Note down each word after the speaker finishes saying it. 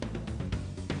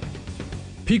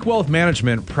Peak Wealth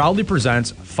Management proudly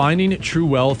presents Finding True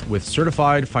Wealth with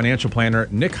certified financial planner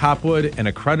Nick Hopwood and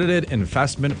accredited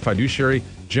investment fiduciary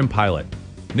Jim Pilot.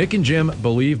 Nick and Jim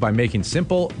believe by making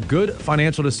simple, good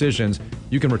financial decisions,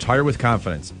 you can retire with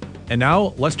confidence. And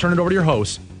now, let's turn it over to your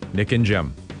hosts, Nick and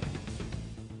Jim.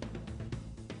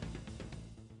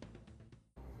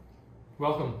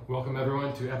 Welcome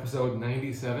everyone to episode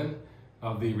 97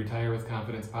 of the Retire with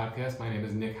Confidence podcast. My name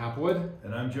is Nick Hopwood.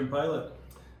 And I'm Jim Pilot.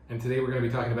 And today we're going to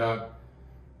be talking about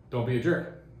don't be a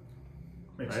jerk.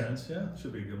 Makes sense, yeah.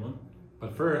 Should be a good one.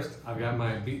 But first, I've got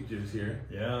my beet juice here.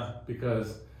 Yeah.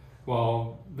 Because,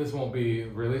 well, this won't be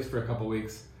released for a couple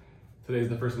weeks. Today's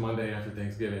the first Monday after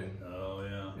Thanksgiving. Oh,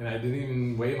 yeah. And I didn't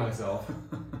even weigh myself.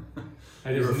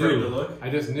 I You just were afraid knew. to look? I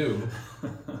just knew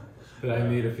that I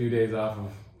need a few days off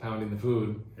of pounding the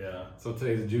food. Yeah. So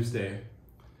today's a juice day.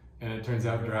 And it turns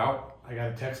out Drought. I got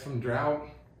a text from Drought.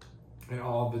 And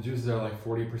all the juices are like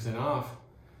 40% off.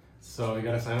 So you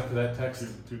got to sign up for that text.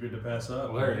 Too good to pass up.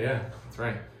 Alert, yeah, that's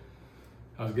right.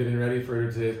 I was getting ready for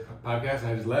today's podcast and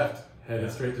I just left, headed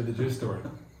straight to the juice store.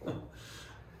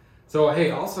 So,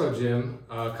 hey, also, Jim,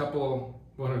 want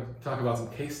to talk about some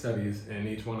case studies in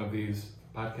each one of these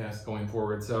podcasts going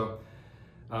forward. So,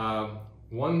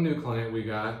 one new client we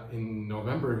got in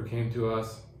November who came to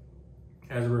us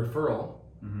as a referral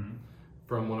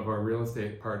from one of our real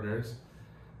estate partners.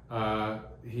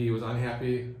 He was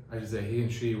unhappy. I should say he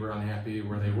and she were unhappy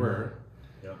where they were.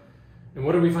 Yep. And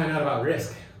what did we find out about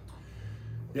risk?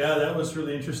 Yeah, that was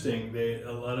really interesting.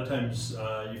 A lot of times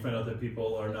you find out that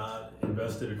people are not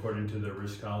invested according to their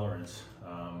risk tolerance.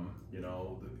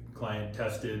 The client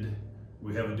tested.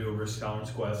 We have to do a risk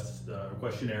tolerance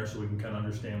questionnaire so we can kind of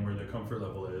understand where their comfort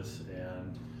level is,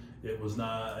 and it was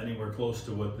not anywhere close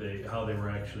to how they were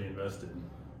actually invested.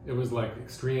 It was like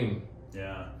extreme.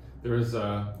 Yeah. There was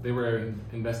they were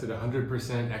invested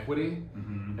 100% equity,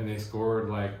 and they scored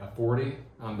like a 40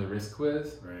 on the risk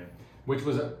quiz, Right. which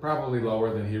was probably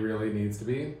lower than he really needs to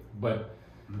be. But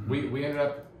we ended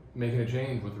up making a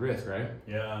change with risk, right?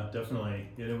 Yeah, definitely.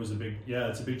 It was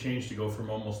it's a big change to go from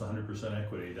almost 100%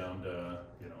 equity down to a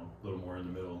little more in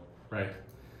the middle. Right.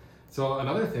 So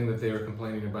another thing that they were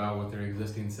complaining about with their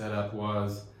existing setup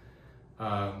was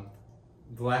the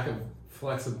lack of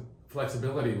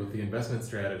flexibility with the investment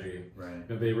strategy. Right.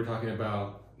 They were talking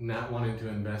about not wanting to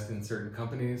invest in certain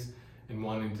companies and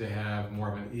wanting to have more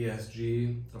of an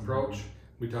ESG approach.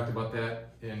 We talked about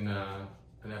that in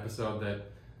an episode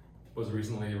that was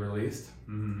recently released.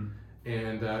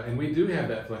 And we do have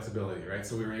that flexibility, right?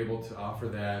 So we were able to offer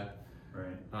that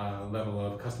level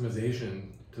of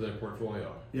customization to their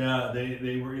portfolio. Yeah,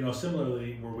 they were,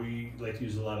 similarly, where we like to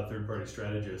use a lot of third-party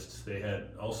strategists, they had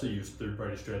also used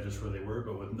third-party strategists where they were,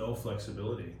 but with no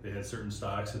flexibility. They had certain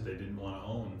stocks that they didn't want to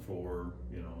own for,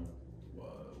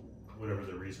 whatever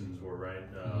the reasons were, right?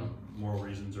 Moral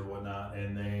reasons or whatnot,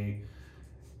 and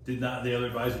the other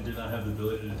advisor did not have the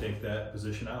ability to take that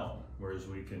position out, whereas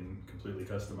we can completely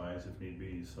customize if need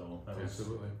be. So that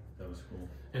was cool.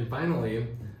 And finally,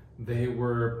 they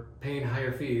were paying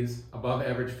higher fees, above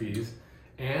average fees,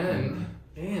 and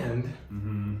a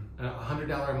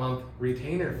 $100 a month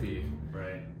retainer fee,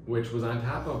 right? Which was on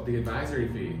top of the advisory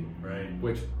fee, right?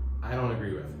 Which I don't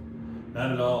agree with.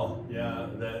 Not at all. Yeah,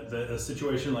 a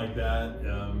situation like that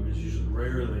is usually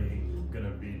rarely going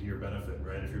to be to your benefit,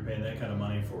 right? If you're paying that kind of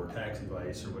money for tax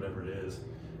advice or whatever it is,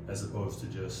 as opposed to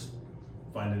just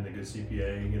finding a good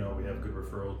CPA, we have good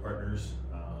referral partners,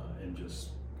 and just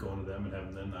going to them and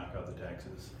having them knock out the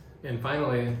taxes. And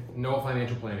finally, no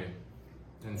financial planning.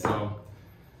 And so,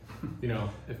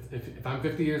 if I'm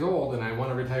 50 years old and I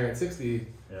want to retire at 60,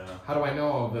 how do I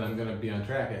know that I'm going to be on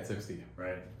track at 60?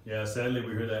 Right. Yeah, sadly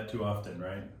we hear that too often,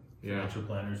 right? Yeah. Financial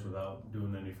planners without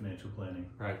doing any financial planning.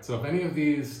 Right. So if any of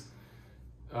these,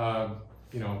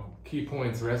 key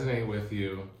points resonate with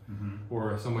you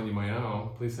or someone you might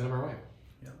know, please send them our way.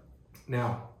 Yeah.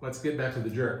 Now, let's get back to the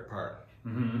jerk part.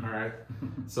 All right.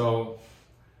 So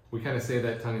we kind of say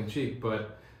that tongue in cheek,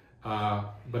 but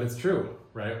it's true,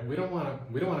 right? We don't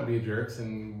want to be jerks,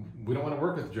 and we don't want to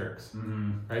work with jerks,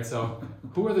 right? So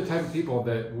who are the type of people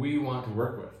that we want to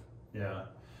work with? Yeah.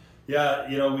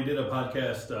 We did a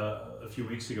podcast a few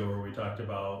weeks ago where we talked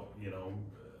about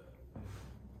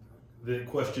the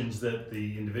questions that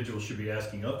the individual should be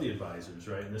asking of the advisors,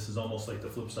 right? And this is almost like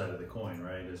the flip side of the coin,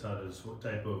 right? Is what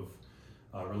type of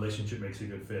relationship makes a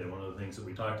good fit. And one of the things that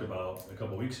we talked about a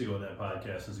couple weeks ago in that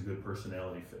podcast is a good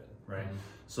personality fit, right?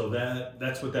 So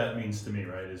that's what that means to me,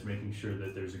 right? Is making sure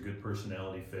that there's a good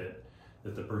personality fit,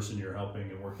 that the person you're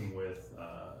helping and working with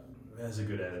has a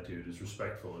good attitude, is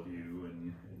respectful of you,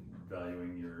 and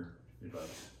valuing your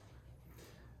advice.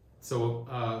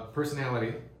 So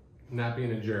personality, not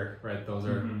being a jerk, right? Those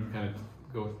are Mhm. kind of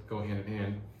go hand in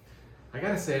hand. I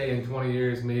gotta say, in 20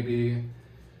 years, maybe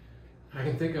I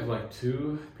can think of like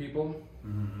 2 people,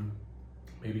 Mm-hmm.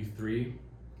 maybe 3,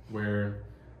 where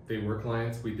they were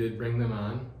clients. We did bring them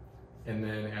on, and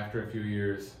then after a few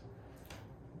years,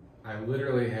 I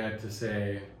literally had to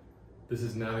say, "This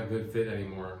is not a good fit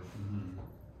anymore. Mm-hmm.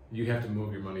 You have to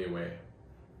move your money away."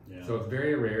 Yeah. So it's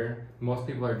very rare. Most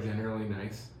people are generally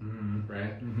nice, Mm-hmm.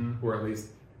 right? Mm-hmm. Or at least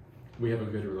we have a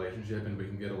good relationship and we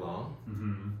can get along.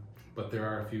 Mm-hmm. But there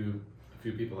are a few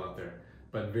people out there,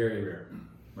 but very rare.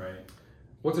 Right.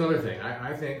 What's another thing?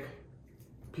 I think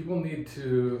people need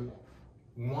to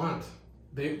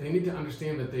they need to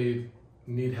understand that they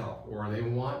need help or they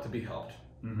want to be helped,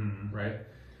 Mm-hmm. right?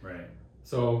 Right.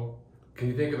 So can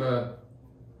you think of a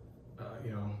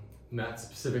not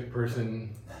specific person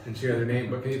and share their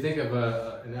name, but can you think of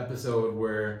an episode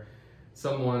where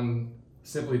someone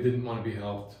simply didn't want to be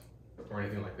helped or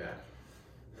anything like that?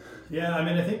 Yeah, I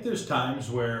mean, I think there's times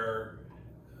where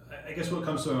I guess what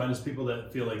comes to my mind is people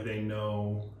that feel like they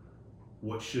know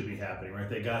what should be happening, right?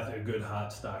 They got a good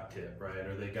hot stock tip, right?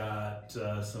 Or they got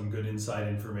some good inside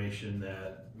information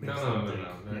that makes them think,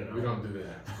 you know. We don't do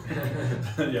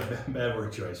that. Yeah, bad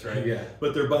word choice, right? Yeah.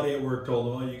 But their buddy at work told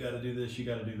them, "Oh, you got to do this, you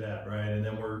got to do that," right? And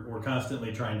then we're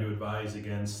constantly trying to advise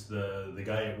against the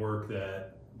guy at work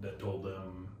that told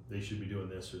them they should be doing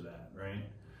this or that, right?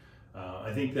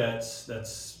 I think that's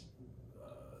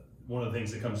one of the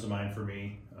things that comes to mind for me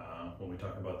when we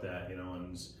talk about that, you know,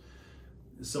 and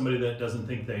somebody that doesn't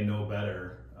think they know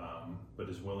better, but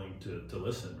is willing to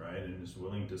listen, right? And is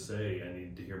willing to say, "I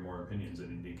need to hear more opinions, I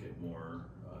need to get more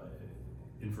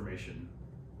information."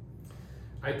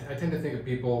 I tend to think of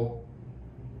people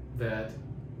that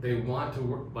they want to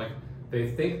work, like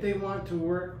they think they want to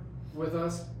work with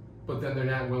us, but then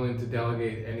they're not willing to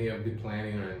delegate any of the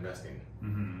planning or investing,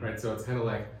 Mm-hmm. right? So it's kind of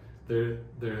like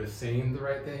they're saying the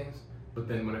right things, but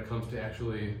then when it comes to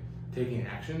actually taking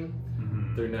action,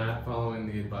 Mm-hmm. they're not following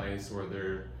the advice, or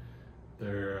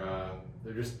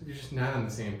you're just not on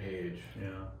the same page, Yeah.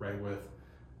 right, with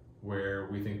where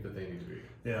we think that they need to be.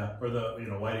 Yeah, or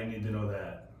why do you need to know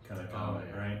that kind of comment,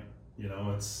 yeah. right? You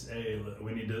know, it's, hey,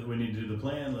 we need to do the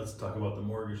plan. Let's talk about the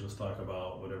mortgage. Let's talk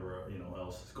about whatever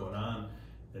else is going on.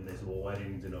 And they said, "Well, why do you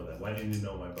need to know that? Why do you need to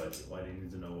know my budget? Why do you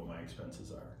need to know what my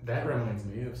expenses are?" That reminds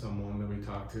me of someone that we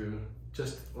talked to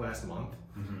just last month,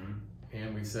 Mm-hmm.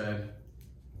 and we said,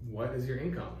 "What is your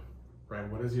income? Right?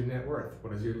 What is your net worth?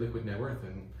 What is your liquid net worth?"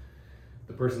 And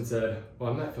the person said,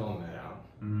 "Well, I'm not filling that out."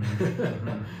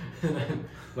 Mm-hmm. And I'm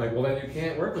like, well, then you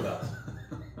can't work with us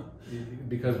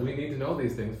because we need to know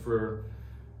these things for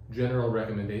general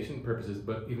recommendation purposes,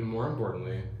 but even more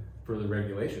importantly, for the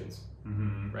regulations,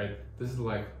 Mm-hmm. right? This is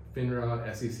like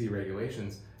FINRA, SEC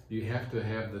regulations. You have to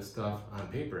have this stuff on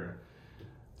paper,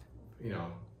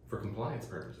 for compliance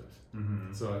purposes.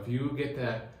 Mm-hmm. So if you get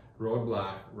that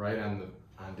roadblock right on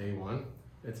day one,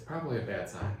 it's probably a bad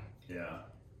sign. Yeah,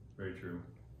 very true.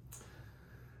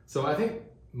 So I think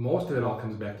most of it all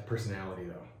comes back to personality,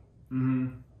 though, Mm-hmm.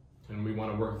 and we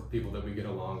want to work with people that we get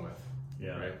along with.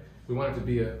 Yeah. Right? We want it to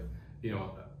be a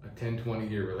 10,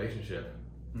 20-year relationship,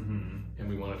 Mm-hmm. and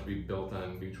we want it to be built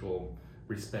on mutual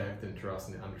respect and trust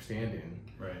and understanding.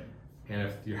 Right. And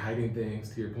if you're hiding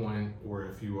things, to your point, or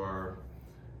if you are,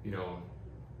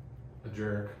 a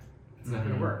jerk, it's not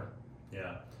going Mhm. to work.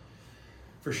 Yeah,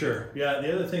 for sure. Yeah,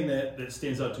 the other thing that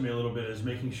stands out to me a little bit is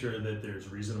making sure that there's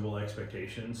reasonable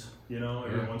expectations. Every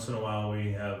Yeah. once in a while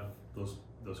we have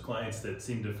those clients that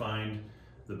seem to find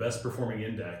the best performing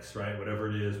index, right? Whatever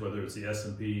it is, whether it's the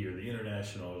S&P or the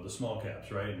international or the small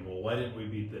caps, right? And well, why didn't we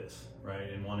beat this, right?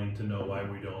 And wanting to know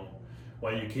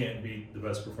why you can't beat the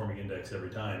best performing index every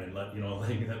time, and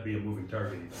letting that be a moving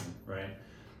target even, right?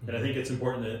 And I think it's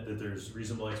important that there's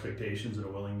reasonable expectations and a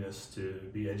willingness to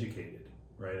be educated,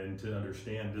 right? And to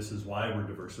understand this is why we're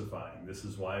diversifying. This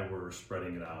is why we're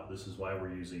spreading it out. This is why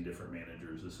we're using different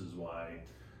managers. This is why,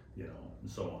 and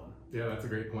so on. Yeah, that's a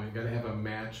great point. You got to have a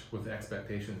match with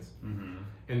expectations. Mm-hmm.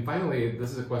 And finally,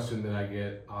 this is a question that I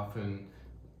get often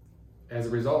as a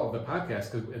result of the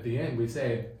podcast, because at the end we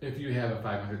say, if you have a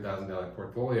 $500,000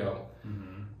 portfolio,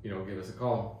 Mm-hmm. give us a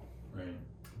call. Right.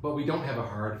 But we don't have a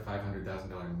hard $500,000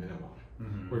 minimum.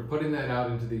 Mm-hmm. We're putting that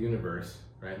out into the universe,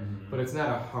 right? Mhm. But it's not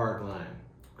a hard line,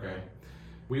 okay? Right.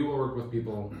 We will work with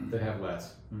people that have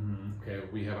less, Mm-hmm. okay?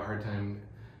 We have a hard time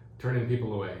turning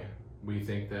people away. We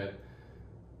think that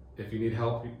if you need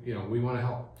help, we want to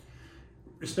help.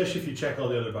 especially if you check all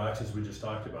the other boxes we just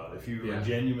talked about. If you Yeah. are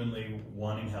genuinely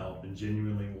wanting help and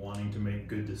genuinely wanting to make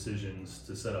good decisions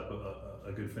to set up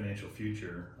a good financial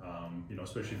future,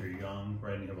 especially if you're young,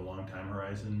 right, and you have a long time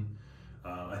horizon,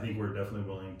 I think we're definitely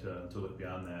willing to look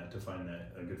beyond that to find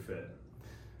that a good fit.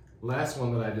 Last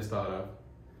one that I just thought of.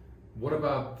 What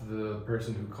about the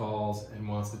person who calls and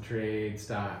wants to trade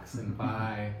stocks and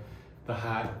buy the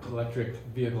hot electric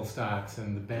vehicle stocks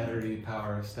and the battery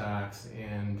power stocks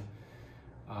and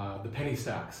the penny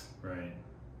stocks? Right.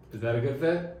 Is that a good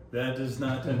fit? That does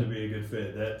not tend to be a good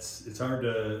fit. It's hard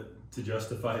to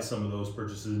justify some of those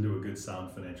purchases into a good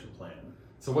sound financial plan.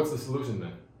 So what's the solution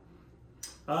then?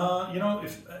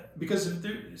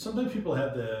 Sometimes people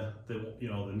have the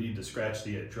need to scratch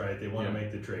the itch, right? They want to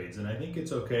make the trades, and I think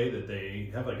it's okay that they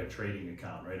have like a trading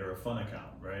account, right, or a fun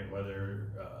account, right? Whether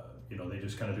they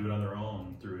just kind of do it on their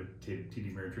own through a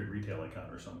TD Ameritrade retail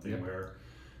account or something, where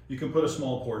you can put a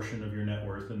small portion of your net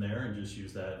worth in there and just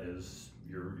use that as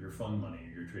your fun money,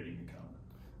 your trading account.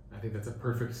 I think that's a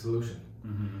perfect solution.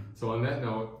 Mm-hmm. So on that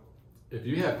note, if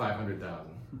you have $500,000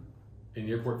 in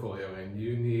your portfolio and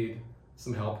you need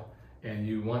some help and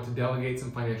you want to delegate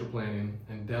some financial planning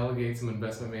and delegate some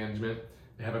investment management,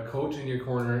 and have a coach in your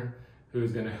corner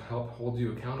who's going to help hold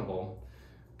you accountable,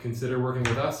 consider working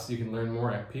with us. You can learn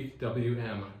more at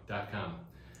peakwm.com.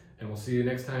 And we'll see you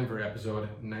next time for episode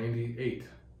 98.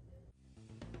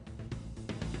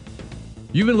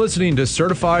 You've been listening to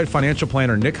certified financial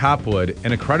planner Nick Hopwood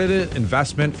and accredited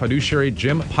investment fiduciary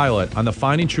Jim Pilot on the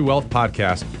Finding True Wealth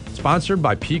podcast, sponsored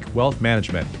by Peak Wealth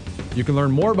Management. You can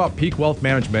learn more about Peak Wealth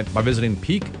Management by visiting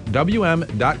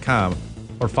peakwm.com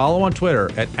or follow on Twitter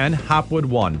at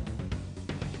nhopwood1.